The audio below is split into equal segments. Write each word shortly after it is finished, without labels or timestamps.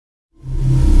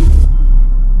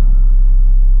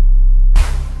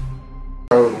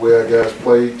Proud of the way our guys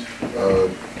played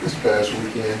this past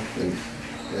weekend, and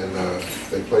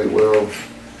they played well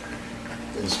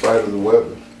in spite of the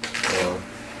weather.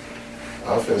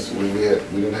 Offensively, we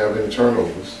didn't have any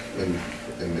turnovers in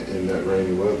that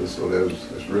rainy weather, so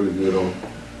that's really good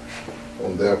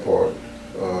on their part.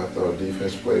 I thought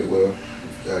defense played well. In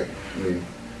fact, I mean,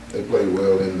 they played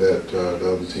well in that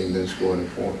the other team didn't score any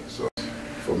points. So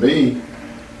for me,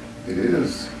 it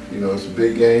is, it's a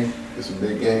big game. It's a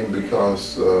big game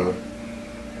because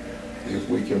if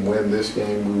we can win this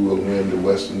game, we will win the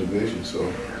Western Division.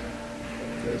 So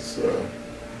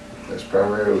that's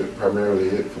primarily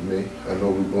it for me. I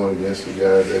know we're going against a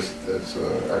guy that's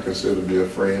I consider to be a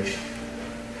friend.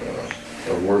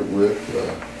 I've worked with.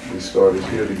 We started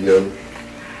here together,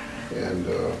 and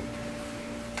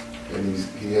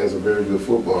he has a very good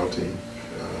football team.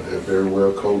 They're very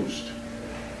well coached,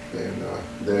 and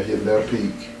they're hitting their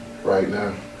peak right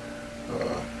now.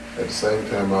 At the same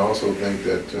time, I also think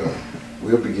that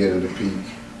we're beginning to peak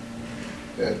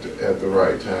at the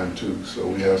right time too. So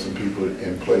we have some people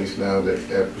in place now that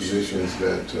at positions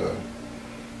that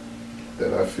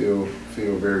I feel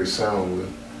very sound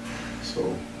with.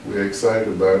 So we're excited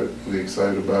about it. We're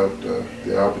excited about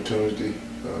the opportunity,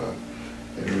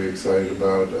 and we're excited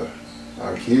about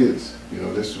our kids.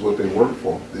 This is what they work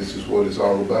for. This is what it's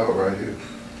all about right here.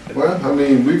 Well, I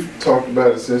mean, we've talked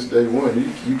about it since day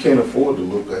one. You can't afford to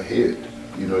look ahead.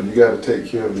 You got to take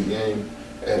care of the game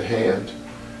at hand,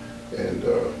 and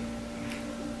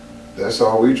that's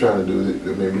all we're trying to do.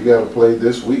 I mean, we got to play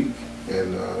this week,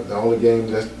 and the only game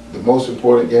that's the most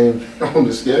important game on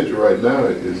the schedule right now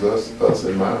is us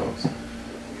and Miles,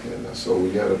 and so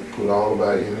we got to put all of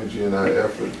our energy and our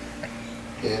effort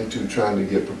into trying to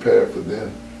get prepared for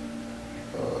them,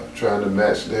 trying to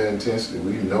match their intensity.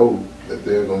 We know that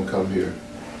they're going to come here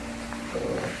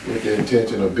with the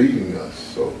intention of beating us,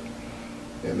 so,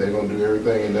 and they're going to do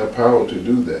everything in their power to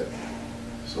do that.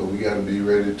 So we got to be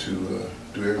ready to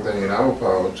do everything in our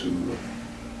power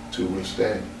to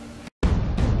withstand.